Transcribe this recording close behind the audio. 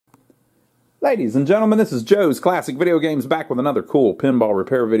Ladies and gentlemen, this is Joe's Classic Video Games back with another cool pinball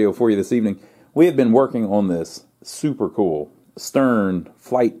repair video for you this evening. We have been working on this super cool Stern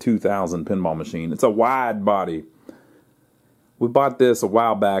Flight 2000 pinball machine. It's a wide body. We bought this a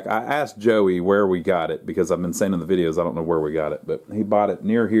while back. I asked Joey where we got it because I've been saying in the videos I don't know where we got it, but he bought it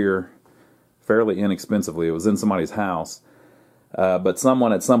near here fairly inexpensively. It was in somebody's house, but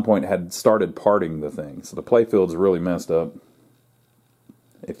someone at some point had started parting the thing, so the playfield's really messed up.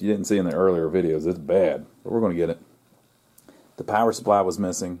 If you didn't see in the earlier videos, it's bad, but we're going to get it. The power supply was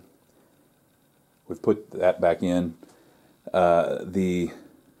missing. We've put that back in. The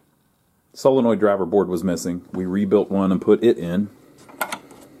solenoid driver board was missing. We rebuilt one and put it in.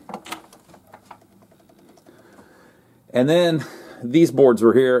 And then these boards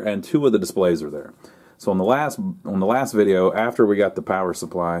were here, and two of the displays are there. So on the last video, after we got the power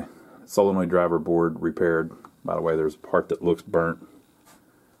supply, solenoid driver board repaired. By the way, there's a part that looks burnt.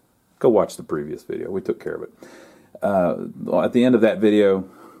 Go watch the previous video. We took care of it. At the end of that video,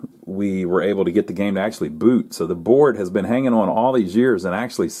 we were able to get the game to actually boot. So the board has been hanging on all these years and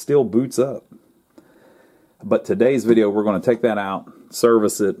actually still boots up. But today's video, we're going to take that out,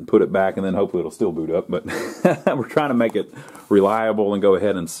 service it, and put it back, and then hopefully it'll still boot up. But we're trying to make it reliable and go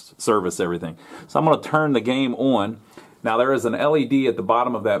ahead and service everything. So I'm going to turn the game on. Now there is an LED at the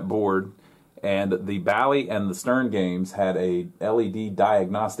bottom of that board, and the Bally and the Stern games had a LED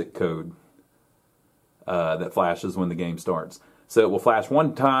diagnostic code that flashes when the game starts. So it will flash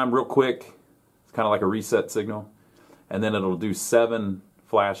one time real quick. It's kind of like a reset signal. And then it'll do 7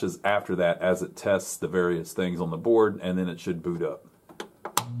 flashes after that as it tests the various things on the board, and then it should boot up.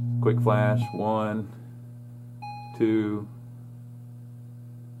 Quick flash, 1, 2,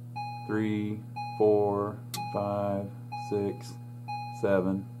 3, 4, 5, 6,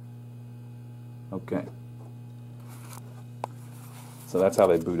 7. Okay. So that's how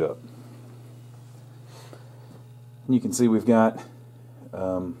they boot up. And you can see we've got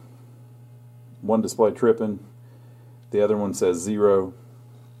one display tripping, the other one says 0,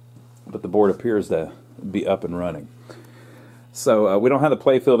 but the board appears to be up and running. So we don't have the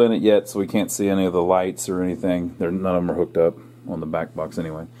playfield in it yet, so we can't see any of the lights or anything. None of them are hooked up on the back box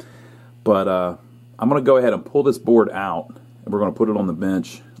anyway. But I'm going to go ahead and pull this board out, and we're going to put it on the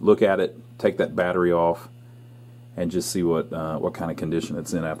bench, look at it, take that battery off, and just see what kind of condition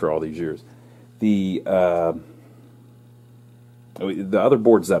it's in after all these years. The other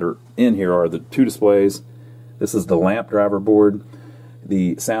boards that are in here are the 2 displays. This is the lamp driver board,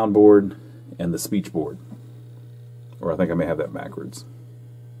 the sound board, and the speech board. Or I think I may have that backwards.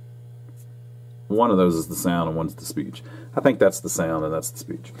 One of those is the sound and one's the speech. I think that's the sound and that's the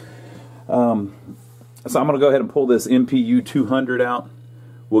speech. So I'm going to go ahead and pull this MPU 200 out.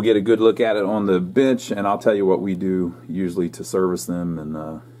 We'll get a good look at it on the bench, and I'll tell you what we do usually to service them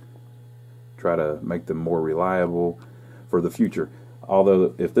and try to make them more reliable for the future.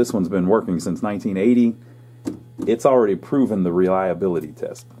 Although if this one's been working since 1980, it's already proven the reliability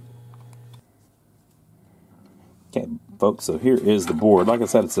test. Okay, folks, so here is the board. Like I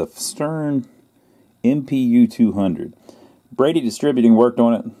said, it's a Stern MPU 200. Brady Distributing worked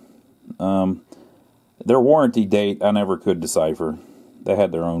on it. Their warranty date I never could decipher. They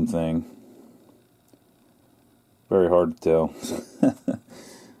had their own thing. Very hard to tell.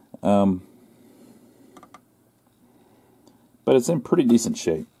 But it's in pretty decent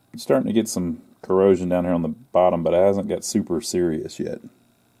shape. It's starting to get some corrosion down here on the bottom, but it hasn't got super serious yet.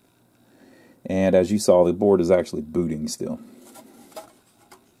 And as you saw, the board is actually booting still.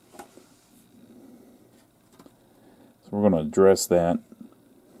 So we're going to address that.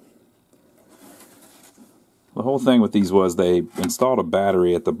 The whole thing with these was they installed a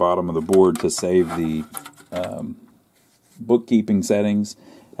battery at the bottom of the board to save the bookkeeping settings,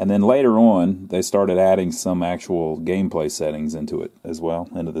 and then later on they started adding some actual gameplay settings into it as well,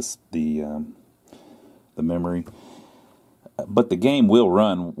 into the memory. But the game will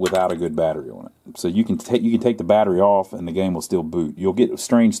run without a good battery on it, so you can take the battery off and the game will still boot. You'll get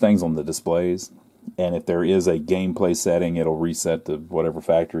strange things on the displays, and if there is a gameplay setting, it'll reset to whatever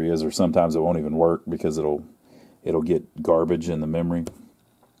factory is, or sometimes it won't even work because it'll get garbage in the memory.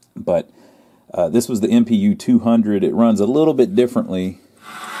 But this was the MPU 200. It runs a little bit differently.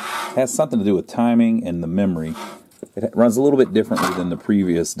 It has something to do with timing and the memory. It runs a little bit differently than the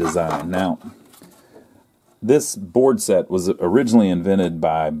previous design. Now, this board set was originally invented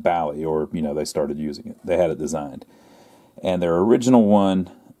by Bally, or, they started using it. They had it designed. And their original one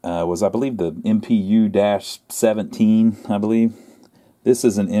was, I believe, the MPU-17, I believe. This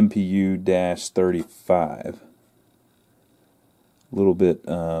is an MPU-35. A little bit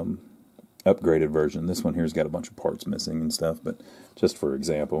upgraded version. This one here's got a bunch of parts missing and stuff, but just for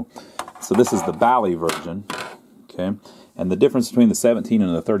example. So this is the Bally version, okay? And the difference between the 17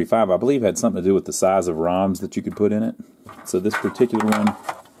 and the 35, I believe, had something to do with the size of ROMs that you could put in it. So this particular one,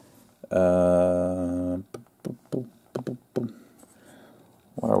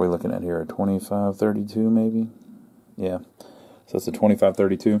 what are we looking at here? A 2532 maybe? Yeah. So it's a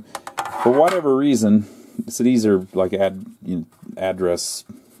 2532. For whatever reason, so these are like address.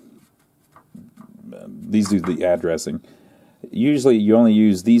 These do the addressing. Usually you only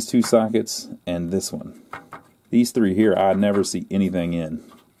use these two sockets and this one. These three here, I never see anything in.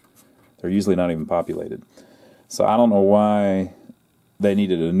 They're usually not even populated. So I don't know why they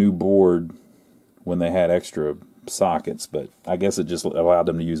needed a new board when they had extra sockets, but I guess it just allowed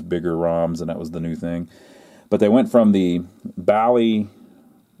them to use bigger ROMs, and that was the new thing. But they went from the Bally,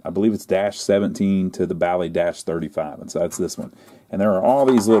 I believe it's -17, to the Bally -35, and so that's this one. And there are all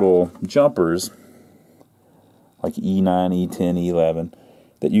these little jumpers, like E9, E10, E11,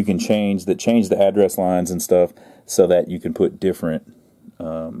 that you can change, that change the address lines and stuff, so that you can put different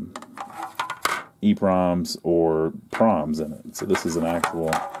EPROMs or PROMs in it. So this is an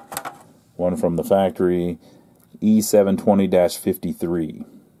actual one from the factory, E720-53.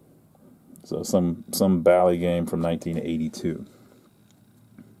 So some Bally game from 1982.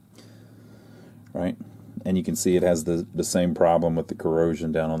 Right? And you can see it has the same problem with the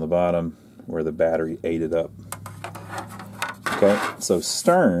corrosion down on the bottom where the battery ate it up. Okay, so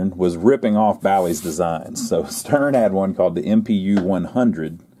Stern was ripping off Bally's designs. So Stern had one called the MPU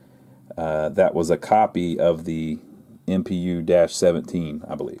 100 that was a copy of the MPU-17,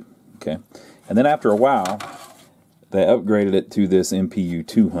 I believe. Okay, and then after a while, they upgraded it to this MPU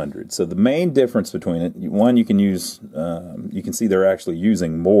 200. So the main difference between it, one, you can use, you can see they're actually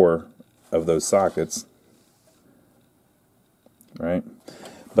using more of those sockets, right?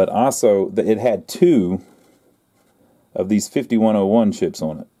 But also, it had two of these 5101 chips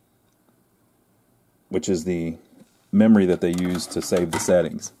on it, which is the memory that they use to save the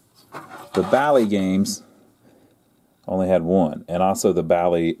settings. The Bally games only had one, and also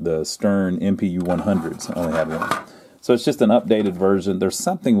the Stern MPU 100s only had one. So it's just an updated version. There's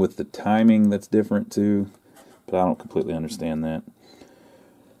something with the timing that's different too, but I don't completely understand that.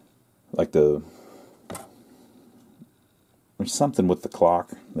 Like there's something with the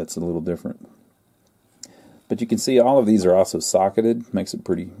clock that's a little different. But you can see all of these are also socketed. Makes it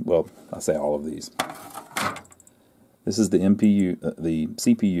pretty, well, I say all of these. This is the MPU, the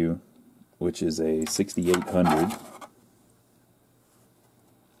CPU, which is a 6800.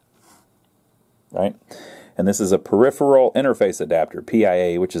 Right? And this is a peripheral interface adapter,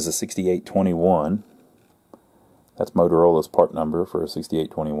 PIA, which is a 6821. That's Motorola's part number for a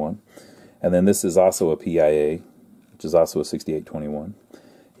 6821. And then this is also a PIA, which is also a 6821.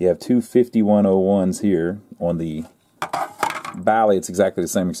 You have two 5101s here. On the Bally, it's exactly the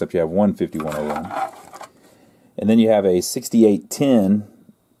same, except you have one 5101. And then you have a 6810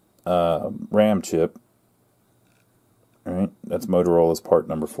 RAM chip. All right, that's Motorola's part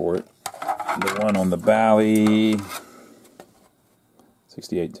number for it. The one on the Bally,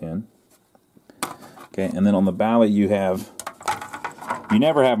 6810. Okay, and then on the Bally you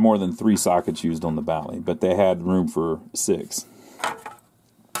never have more than 3 sockets used on the Bally, but they had room for 6.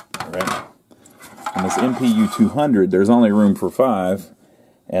 All right. On this MPU 200, there's only room for 5,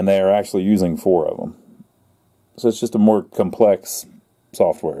 and they are actually using 4 of them. So it's just a more complex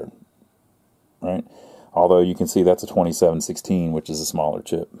software, right? Although you can see that's a 2716, which is a smaller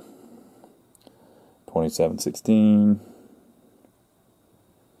chip. 2716.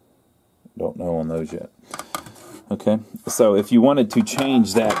 Don't know on those yet. Okay, so if you wanted to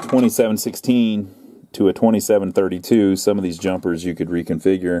change that 2716 to a 2732, some of these jumpers you could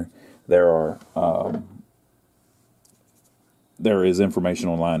reconfigure. There is information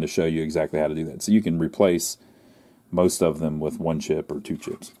online to show you exactly how to do that. So you can replace most of them with 1 chip or 2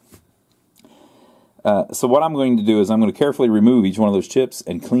 chips. So what I'm going to do is I'm going to carefully remove each one of those chips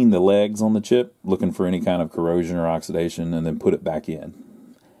and clean the legs on the chip, looking for any kind of corrosion or oxidation, and then put it back in.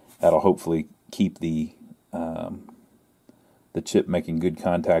 That'll hopefully keep the chip making good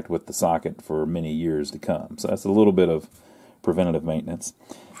contact with the socket for many years to come. So that's a little bit of preventative maintenance.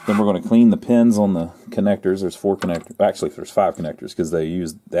 Then we're going to clean the pins on the connectors. There's 4 connectors. Actually, there's 5 connectors because they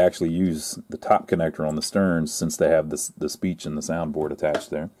actually use the top connector on the sterns since they have the speech and the soundboard attached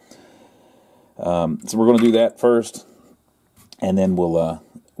there. So we're going to do that first, and then we'll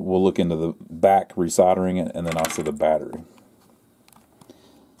look into the back resoldering it, and then also the battery.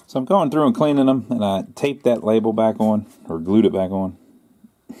 So I'm going through and cleaning them, and I taped that label back on, or glued it back on.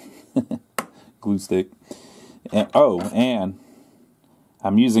 Gluestick. And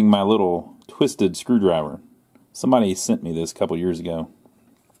I'm using my little twisted screwdriver. Somebody sent me this a couple years ago.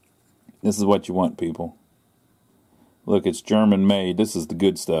 This is what you want, people. Look, it's German made. This is the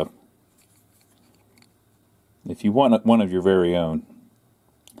good stuff. If you want one of your very own,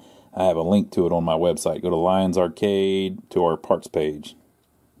 I have a link to it on my website. Go to Lions Arcade to our parts page.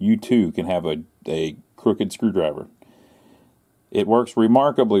 You too can have a crooked screwdriver. It works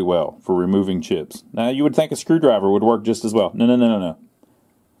remarkably well for removing chips. Now, you would think a screwdriver would work just as well. No.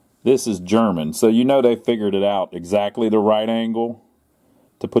 This is German, so you know they figured it out. Exactly the right angle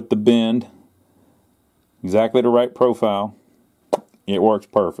to put the bend. Exactly the right profile. It works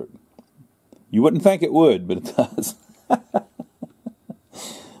perfect. You wouldn't think it would, but it does.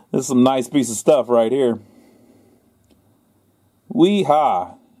 This is some nice piece of stuff right here.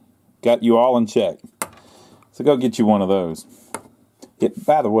 Wee-ha! Got you all in check. So go get you one of those.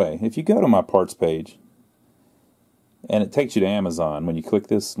 By the way, if you go to my parts page, and it takes you to Amazon, when you click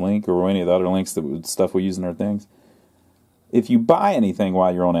this link or any of the other links, that stuff we use in our things, if you buy anything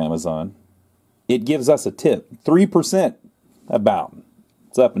while you're on Amazon, it gives us a tip. 3% about.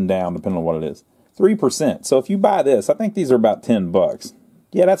 It's up and down depending on what it is. 3%. So if you buy this, I think these are about $10.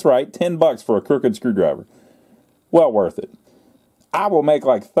 Yeah, that's right. $10 for a crooked screwdriver. Well worth it. I will make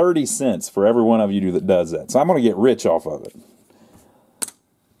like 30 cents for every one of you that does that. So I'm going to get rich off of it.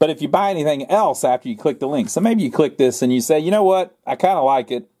 But if you buy anything else after you click the link, so maybe you click this and you say, you know what, I kind of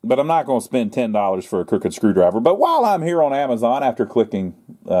like it, but I'm not going to spend $10 for a crooked screwdriver. But while I'm here on Amazon, after clicking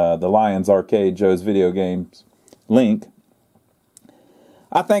the Lions Arcade Joe's Video Games link,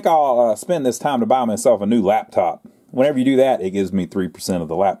 I think I'll spend this time to buy myself a new laptop. Whenever you do that, it gives me 3% of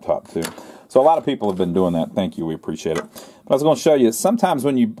the laptop too. So a lot of people have been doing that. Thank you. We appreciate it. But I was going to show you, sometimes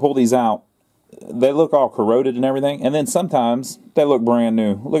when you pull these out, they look all corroded and everything. And then sometimes they look brand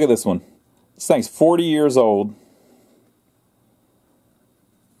new. Look at this one. This thing's 40 years old.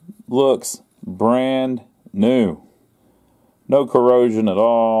 Looks brand new. No corrosion at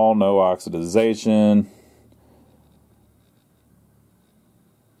all. No oxidization.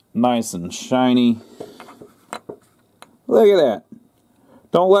 Nice and shiny. Look at that.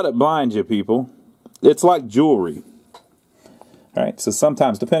 Don't let it blind you, people. It's like jewelry. Alright, so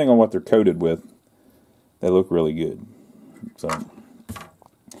sometimes, depending on what they're coated with, they look really good. So,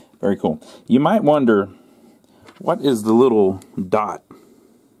 very cool. You might wonder, what is the little dot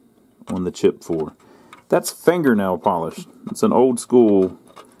on the chip for? That's fingernail polish. It's an old school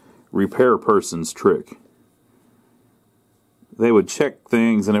repair person's trick. They would check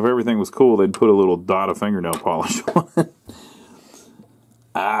things, and if everything was cool, they'd put a little dot of fingernail polish on it.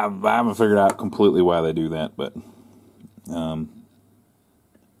 I haven't figured out completely why they do that, but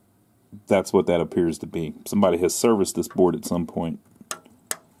that's what that appears to be. Somebody has serviced this board at some point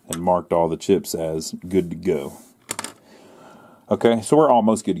and marked all the chips as good to go. Okay, so we're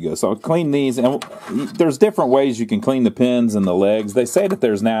almost good to go. So I'll clean these, and there's different ways you can clean the pins and the legs. They say that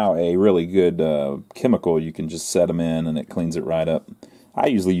there's now a really good chemical you can just set them in and it cleans it right up. I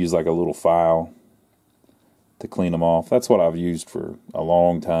usually use like a little file to clean them off. That's what I've used for a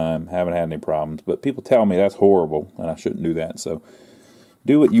long time. Haven't had any problems. But people tell me that's horrible and I shouldn't do that. So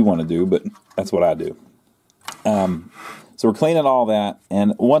do what you want to do, but that's what I do. So we're cleaning all that,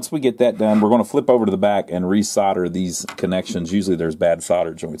 and once we get that done, we're going to flip over to the back and resolder these connections. Usually there's bad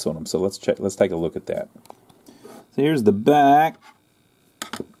solder joints on them, so let's take a look at that. So here's the back.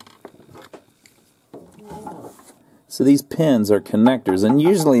 So these pins are connectors, and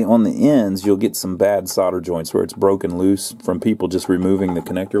usually on the ends you'll get some bad solder joints where it's broken loose from people just removing the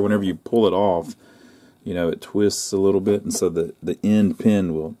connector. Whenever you pull it off, you know, it twists a little bit, and so the end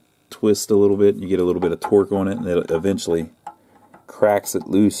pin will twist a little bit. You get a little bit of torque on it, and it eventually cracks it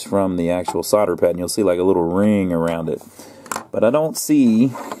loose from the actual solder pad, and you'll see like a little ring around it. But I don't see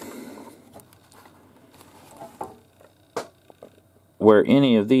where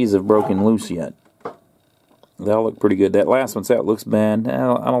any of these have broken loose yet. They all look pretty good. That last one's out, looks bad.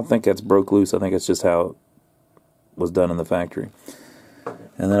 I don't think that's broke loose. I think it's just how it was done in the factory.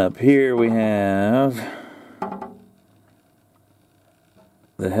 And then up here we have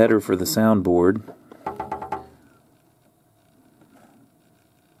the header for the soundboard.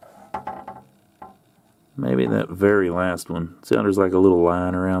 Maybe that very last one. See how there's like a little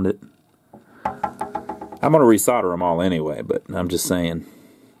line around it? I'm going to resolder them all anyway, but I'm just saying.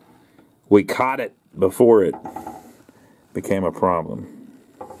 We caught it before it became a problem.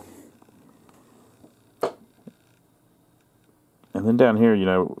 And then down here, you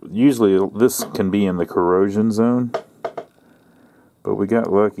know, usually this can be in the corrosion zone. But we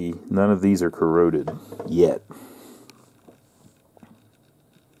got lucky. None of these are corroded yet.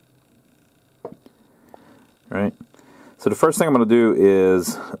 Right? So the first thing I'm going to do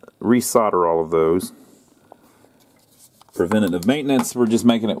is resolder all of those. preventative maintenance. We're just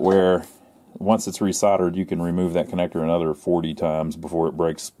making it where once it's resoldered, you can remove that connector another 40 times before it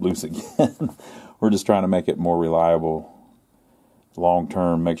breaks loose again. We're just trying to make it more reliable long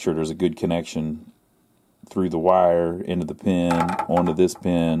term, make sure there's a good connection through the wire, into the pin, onto this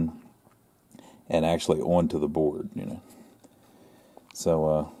pin, and actually onto the board, you know.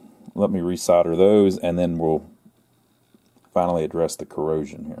 So let me resolder those, and then we'll finally address the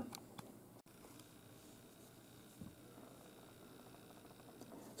corrosion here.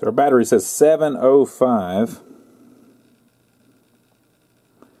 So our battery says 705.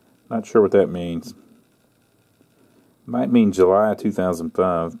 Not sure what that means. Might mean July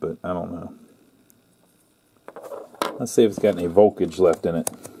 2005, but I don't know. Let's see if it's got any voltage left in it.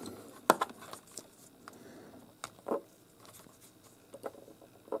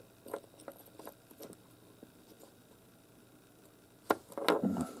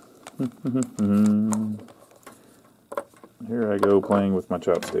 Here I go playing with my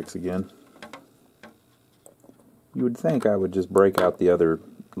chopsticks again. You would think I would just break out the other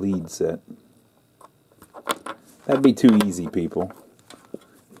lead set. That'd be too easy, people.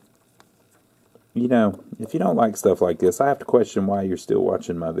 You know, if you don't like stuff like this, I have to question why you're still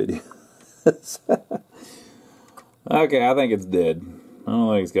watching my videos. Okay, I think it's dead. I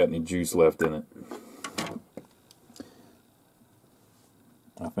don't think it's got any juice left in it.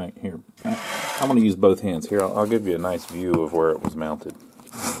 I think, here, I'm going to use both hands. Here, I'll give you a nice view of where it was mounted.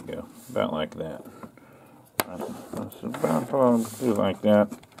 There we go. About like that. About like that.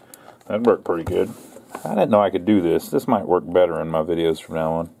 That'd work pretty good. I didn't know I could do this. This might work better in my videos from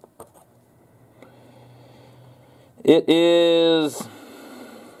now on. It is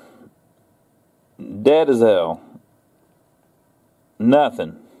dead as hell.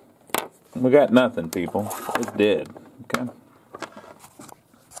 Nothing. We got nothing, people. It's dead. Okay.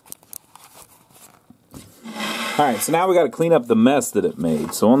 Alright, so now we got to clean up the mess that it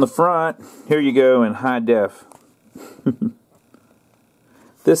made. So on the front, here you go in high def.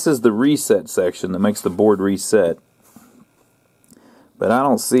 This is the reset section that makes the board reset. But I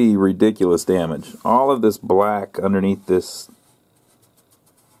don't see ridiculous damage. All of this black underneath this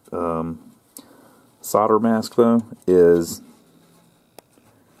solder mask, though, is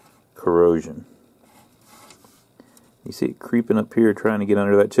corrosion. You see it creeping up here trying to get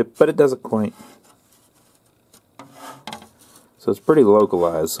under that chip, but it doesn't quite. So it's pretty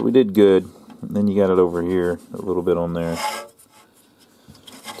localized. So we did good. And then you got it over here, a little bit on there.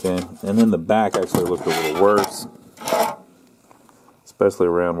 Okay, and then the back actually looked a little worse, especially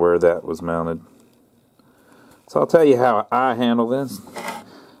around where that was mounted. So I'll tell you how I handle this.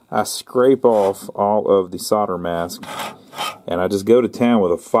 I scrape off all of the solder mask, and I just go to town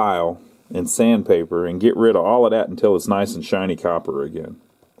with a file and sandpaper and get rid of all of that until it's nice and shiny copper again.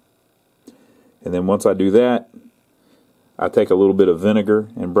 And then once I do that, I take a little bit of vinegar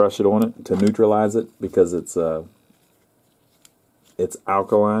and brush it on it to neutralize it, because it's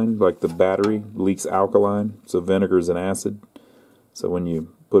alkaline, like the battery leaks alkaline, so vinegar is an acid. So when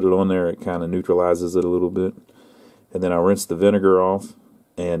you put it on there, it kind of neutralizes it a little bit. And then I rinse the vinegar off,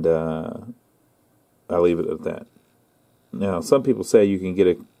 and I leave it at that. Now, some people say you can get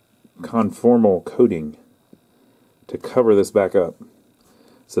a conformal coating to cover this back up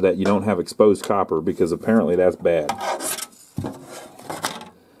so that you don't have exposed copper, because apparently that's bad.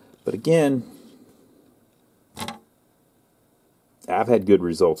 But again, I've had good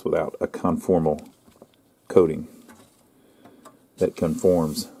results without a conformal coating that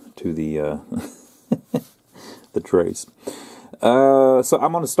conforms to the the trace. So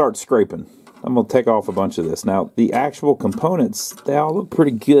I'm going to start scraping. I'm going to take off a bunch of this. Now, the actual components, they all look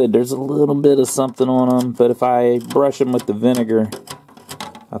pretty good. There's a little bit of something on them, but if I brush them with the vinegar,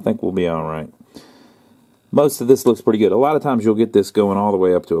 I think we'll be all right. Most of this looks pretty good. A lot of times you'll get this going all the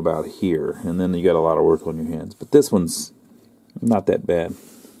way up to about here, and then you got a lot of work on your hands. But this one's not that bad.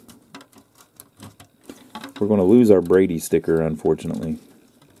 We're going to lose our Brady sticker, unfortunately.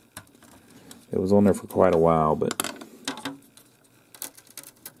 It was on there for quite a while, but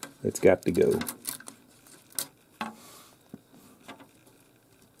it's got to go.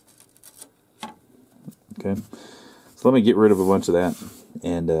 Okay, so let me get rid of a bunch of that,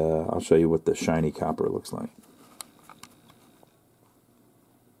 and I'll show you what the shiny copper looks like.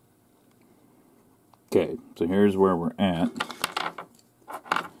 Okay, so here's where we're at.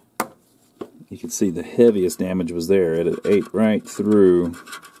 You can see the heaviest damage was there. It ate right through.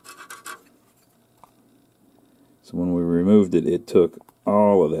 So when we removed it, it took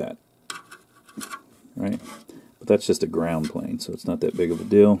all of that. Right? But that's just a ground plane, so it's not that big of a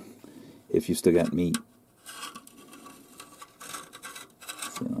deal if you still got meat.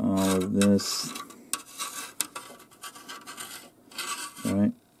 So all of this.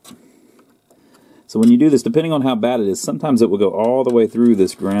 So when you do this, depending on how bad it is, sometimes it will go all the way through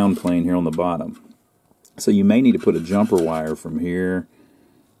this ground plane here on the bottom. So you may need to put a jumper wire from here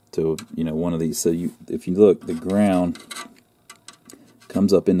to, you know, one of these. So if you look, the ground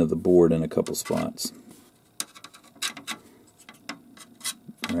comes up into the board in a couple spots.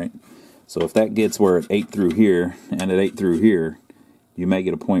 Right? So if that gets where it ate through here, and it ate through here, you may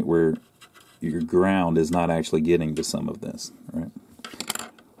get a point where your ground is not actually getting to some of this. Right?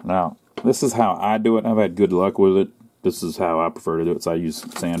 Now, this is how I do it. I've had good luck with it. This is how I prefer to do it. So I use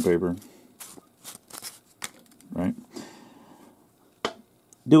sandpaper. Right?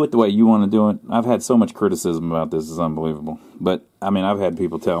 Do it the way you want to do it. I've had so much criticism about this, it's unbelievable. But, I mean, I've had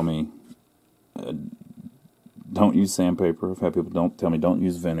people tell me, don't use sandpaper. I've had people tell me don't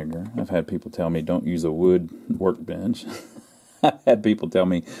use vinegar. I've had people tell me don't use a wood workbench. I've had people tell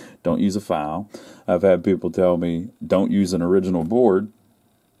me don't use a file. I've had people tell me don't use an original board.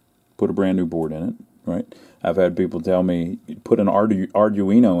 Put a brand new board in it. Right? I've had people tell me put an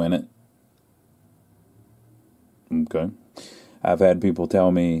Arduino in it. Okay. I've had people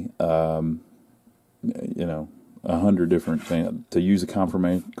tell me, you know, 100 different things, to use a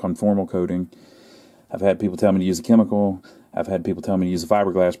conformal coating. I've had people tell me to use a chemical. I've had people tell me to use a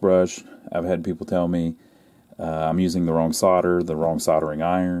fiberglass brush. I've had people tell me I'm using the wrong solder, the wrong soldering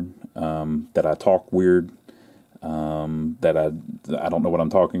iron, that I talk weird, that I don't know what I'm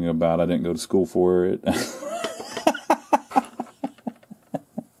talking about. I didn't go to school for it.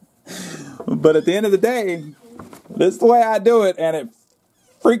 But at the end of the day, this is the way I do it, and it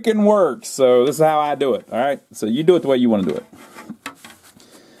freaking works. So this is how I do it, all right? So you do it the way you want to do it.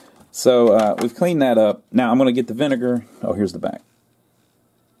 So we've cleaned that up. Now I'm going to get the vinegar. Oh, here's the back.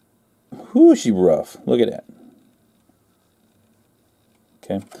 Whoo, she rough. Look at that.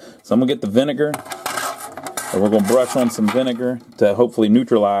 Okay, so I'm going to get the vinegar, and we're going to brush on some vinegar to hopefully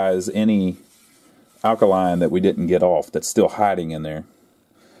neutralize any alkaline that we didn't get off that's still hiding in there.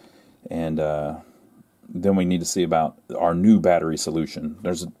 And then we need to see about our new battery solution.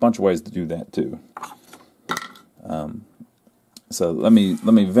 There's a bunch of ways to do that too. So let me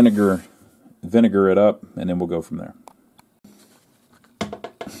vinegar it up, and then we'll go from there.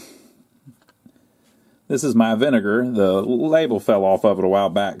 This is my vinegar. The label fell off of it a while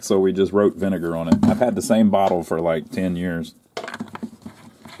back, so we just wrote vinegar on it. I've had the same bottle for like 10 years.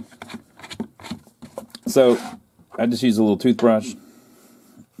 So I just use a little toothbrush,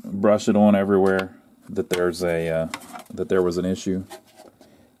 brush it on everywhere that there's a that there was an issue,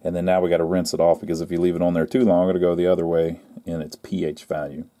 and then now we got to rinse it off, because if you leave it on there too long, it'll go the other way in its pH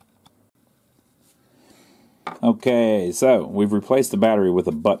value. Okay, so we've replaced the battery with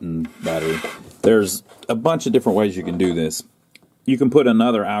a button battery. There's a bunch of different ways you can do this. You can put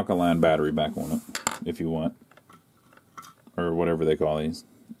another alkaline battery back on it if you want, or whatever they call these.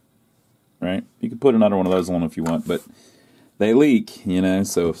 Right? You can put another one of those on if you want, but they leak, you know,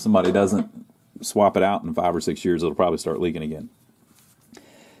 so if somebody doesn't swap it out in 5 or 6 years, it'll probably start leaking again.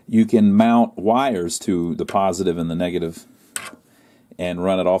 You can mount wires to the positive and the negative and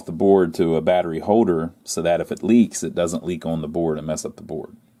run it off the board to a battery holder, so that if it leaks, it doesn't leak on the board and mess up the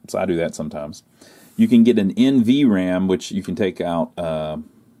board. So I do that sometimes. You can get an NV RAM, which you can take out, I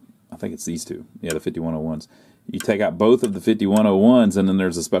think it's these two. Yeah, the 5101s. You take out both of the 5101s, and then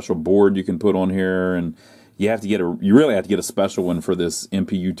there's a special board you can put on here, and you really have to get a special one for this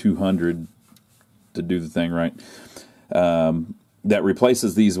MPU 200 to do the thing right. That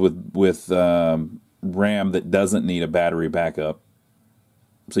replaces these with RAM that doesn't need a battery backup.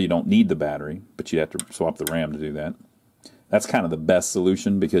 So you don't need the battery, but you have to swap the RAM to do that. That's kind of the best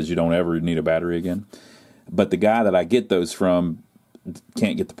solution, because you don't ever need a battery again. But the guy that I get those from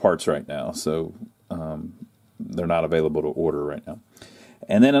can't get the parts right now, so they're not available to order right now.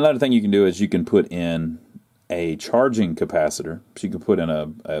 And then another thing you can do is you can put in a charging capacitor. So you can put in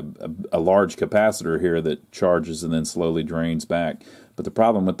a large capacitor here that charges and then slowly drains back. But the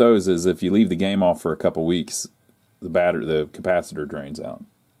problem with those is if you leave the game off for a couple weeks, the capacitor drains out.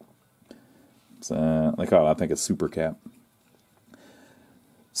 So they call it, I think, a super cap.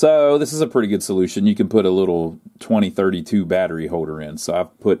 So this is a pretty good solution. You can put a little 2032 battery holder in. So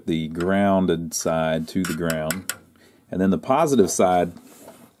I've put the grounded side to the ground, and then the positive side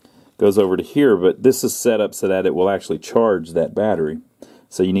goes over to here, but this is set up so that it will actually charge that battery.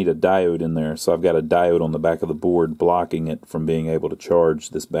 So you need a diode in there. So I've got a diode on the back of the board blocking it from being able to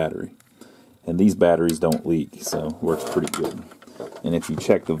charge this battery. And these batteries don't leak, so it works pretty good. And if you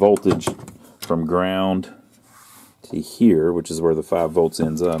check the voltage from ground to here, which is where the 5 volts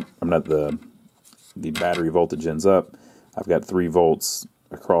ends up, I'm not the battery voltage ends up, I've got 3 volts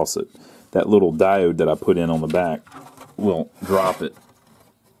across it. That little diode that I put in on the back will drop it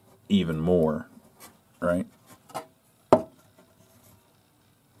even more. right?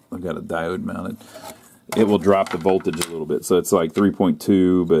 I've got a diode mounted. It will drop the voltage a little bit. So it's like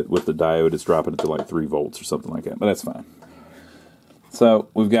 3.2, but with the diode it's dropping it to like 3 volts or something like that. But that's fine. So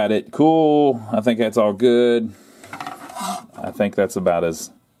we've got it cool. I think that's all good. I think that's about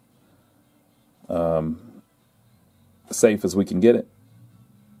as safe as we can get it.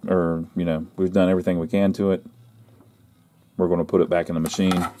 Or, you know, we've done everything we can to it. We're going to put it back in the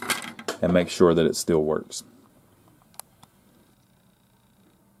machine and make sure that it still works.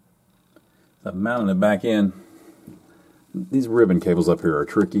 I've mounted it back in. These ribbon cables up here are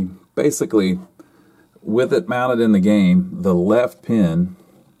tricky. Basically, with it mounted in the game, the left pin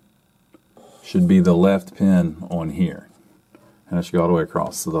should be the left pin on here. And it should go all the way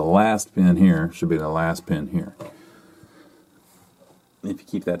across. So the last pin here should be the last pin here. If you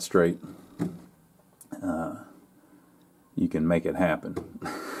keep that straight, you can make it happen.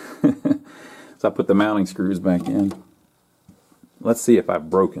 So I put the mounting screws back in. Let's see if I've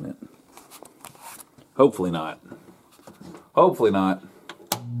broken it. Hopefully not. Hopefully not.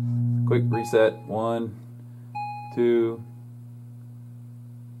 Quick reset. 1, 2,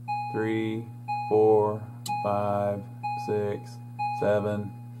 3, 4, 5, 6,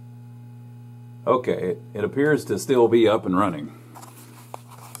 7. Okay, it appears to still be up and running.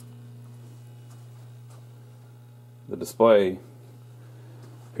 The display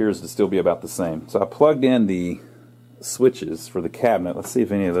appears to still be about the same. So I plugged in the switches for the cabinet. Let's see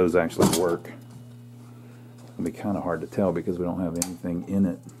if any of those actually work. It'll be kind of hard to tell because we don't have anything in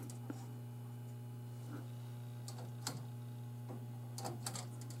it.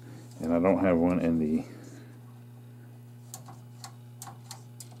 And I don't have one in the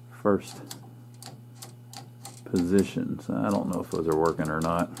first position, so I don't know if those are working or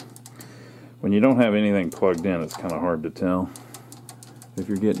not. When you don't have anything plugged in, it's kind of hard to tell if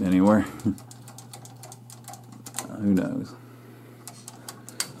you're getting anywhere. Who knows?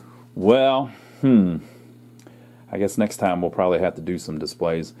 Well, I guess next time we'll probably have to do some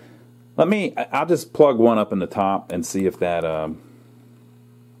displays. I'll just plug one up in the top and see if that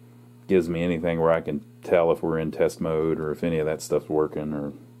gives me anything where I can tell if we're in test mode or if any of that stuff's working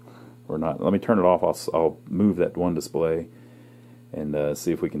or not. Let me turn it off. I'll move that one display and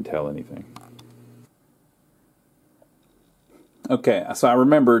see if we can tell anything. Okay, so I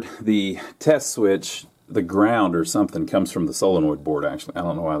remembered the test switch, the ground or something comes from the solenoid board actually. I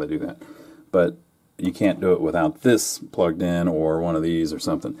don't know why they do that. But you can't do it without this plugged in or one of these or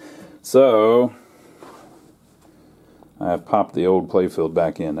something. So I have popped the old playfield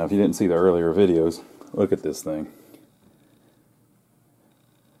back in. Now if you didn't see the earlier videos, look at this thing.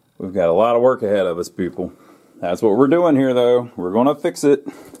 We've got a lot of work ahead of us, people. That's what we're doing here though. We're going to fix it.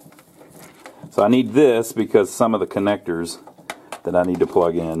 So I need this because some of the connectors that I need to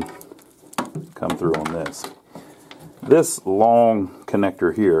plug in come through on this. This long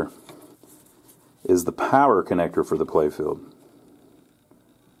connector here is the power connector for the playfield.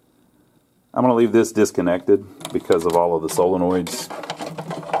 I'm going to leave this disconnected because of all of the solenoids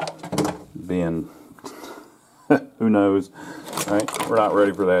being, who knows, right? We're not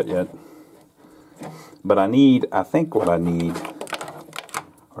ready for that yet. But I think what I need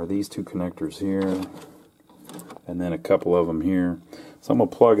are these two connectors here and then a couple of them here. So I'm going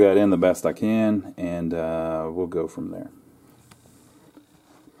to plug that in the best I can and we'll go from there.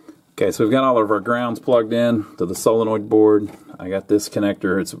 Okay, so we've got all of our grounds plugged in to the solenoid board. I got this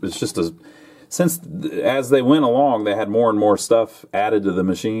connector. It's just as they went along, they had more and more stuff added to the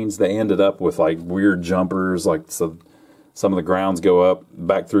machines. They ended up with like weird jumpers, like so some of the grounds go up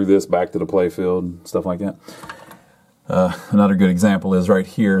back through this, back to the playfield, stuff like that. Another good example is right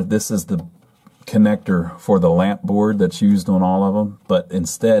here. This is the connector for the lamp board that's used on all of them, but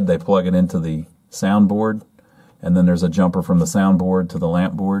instead they plug it into the soundboard. And then there's a jumper from the soundboard to the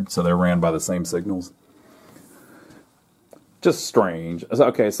lamp board, so they're ran by the same signals. Just strange.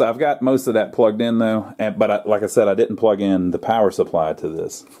 Okay, so I've got most of that plugged in though, but like I said, I didn't plug in the power supply to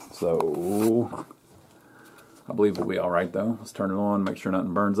this. So I believe we'll be all right though. Let's turn it on, make sure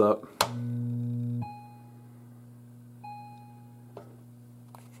nothing burns up.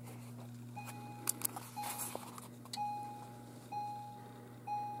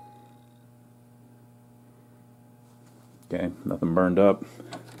 Okay, nothing burned up.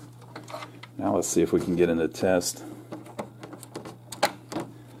 Now let's see if we can get into test.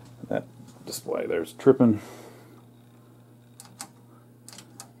 That display there's tripping.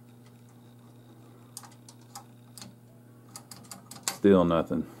 Still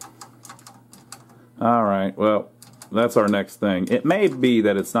nothing. Alright, well, that's our next thing. It may be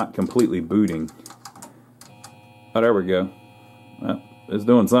that it's not completely booting. Oh, there we go. Well, it's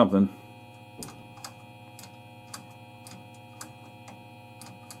doing something.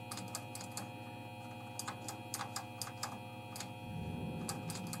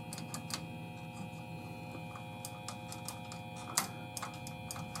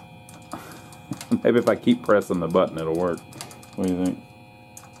 Maybe if I keep pressing the button, it'll work. What do you think?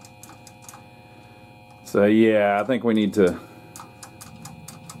 So yeah, I think we need to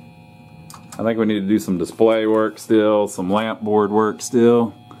do some display work still, some lamp board work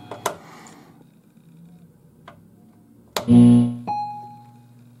still.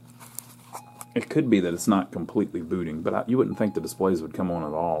 It could be that it's not completely booting, but you wouldn't think the displays would come on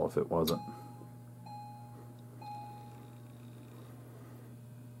at all if it wasn't.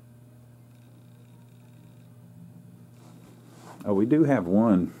 Oh, we do have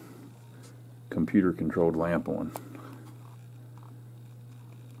one computer-controlled lamp on.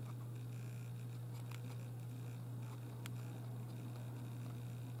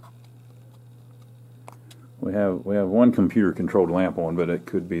 We have one computer-controlled lamp on, but it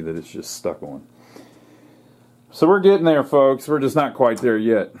could be that it's just stuck on. So we're getting there, folks. We're just not quite there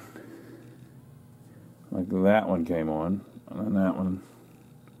yet. Like that one came on, and then that one.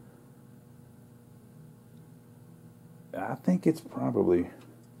 I think it's probably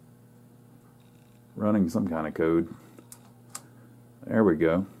running some kind of code. There we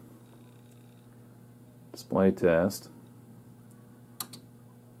go. Display test.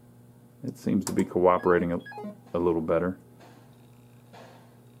 It seems to be cooperating a little better.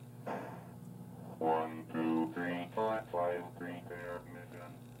 1, 2, 3, 4, 5, 3,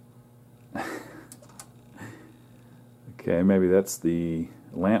 mission. Okay, maybe that's the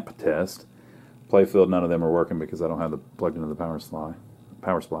lamp test. Playfield, none of them are working because I don't have it plugged into the power supply.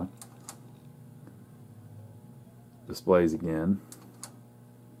 Displays again.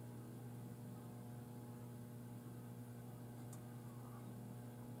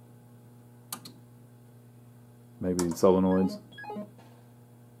 Maybe solenoids.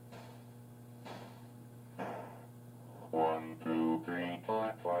 1, 2, 3,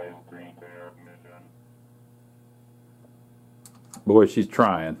 4, 5, 3, mission. Boy, she's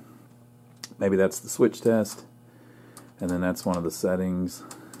trying. Maybe that's the switch test. And then that's one of the settings.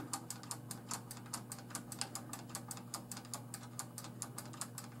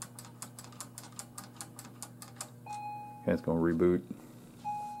 Okay, it's going to reboot.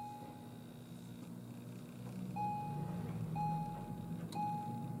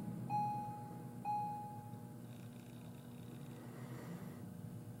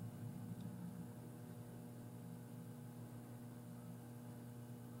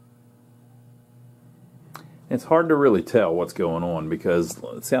 It's hard to really tell what's going on because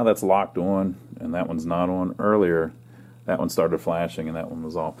see how that's locked on and that one's not on. Earlier, that one started flashing and that one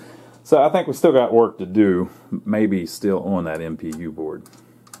was off. So I think we still got work to do, maybe still on that MPU board.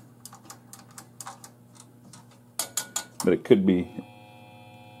 But it could be,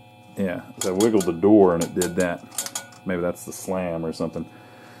 yeah, so I wiggled the door and it did that. Maybe that's the slam or something.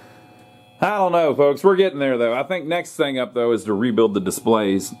 I don't know, folks. We're getting there, though. I think next thing up, though, is to rebuild the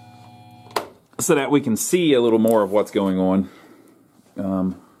displays so that we can see a little more of what's going on.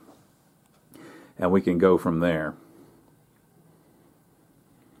 And we can go from there.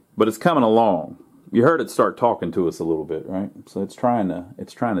 But it's coming along. You heard it start talking to us a little bit, right? So it's trying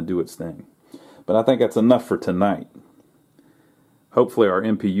to do its thing. But I think that's enough for tonight. Hopefully our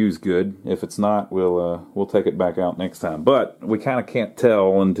MPU's good. If it's not, we'll take it back out next time. But we kind of can't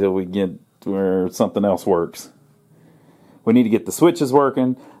tell until we get where something else works. We need to get the switches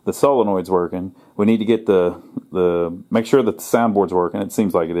working, the solenoids working. We need to get make sure that the soundboard's working. It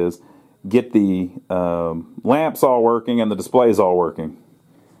seems like it is. Get the lamps all working and the displays all working.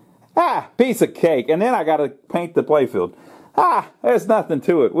 Ah, piece of cake. And then I got to paint the playfield. Ah, there's nothing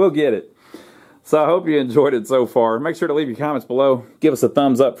to it. We'll get it. So I hope you enjoyed it so far. Make sure to leave your comments below. Give us a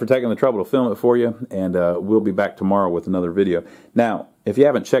thumbs up for taking the trouble to film it for you. And we'll be back tomorrow with another video. Now, if you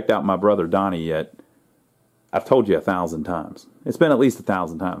haven't checked out my brother Donnie yet, I've told you 1,000 times. It's been at least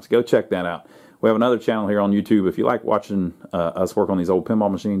 1,000 times. Go check that out. We have another channel here on YouTube. If you like watching us work on these old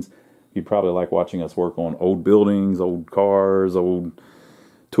pinball machines, you'd probably like watching us work on old buildings, old cars, old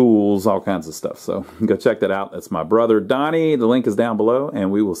tools, all kinds of stuff. So go check that out. That's my brother Donnie. The link is down below,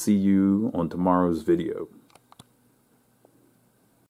 and we will see you on tomorrow's video.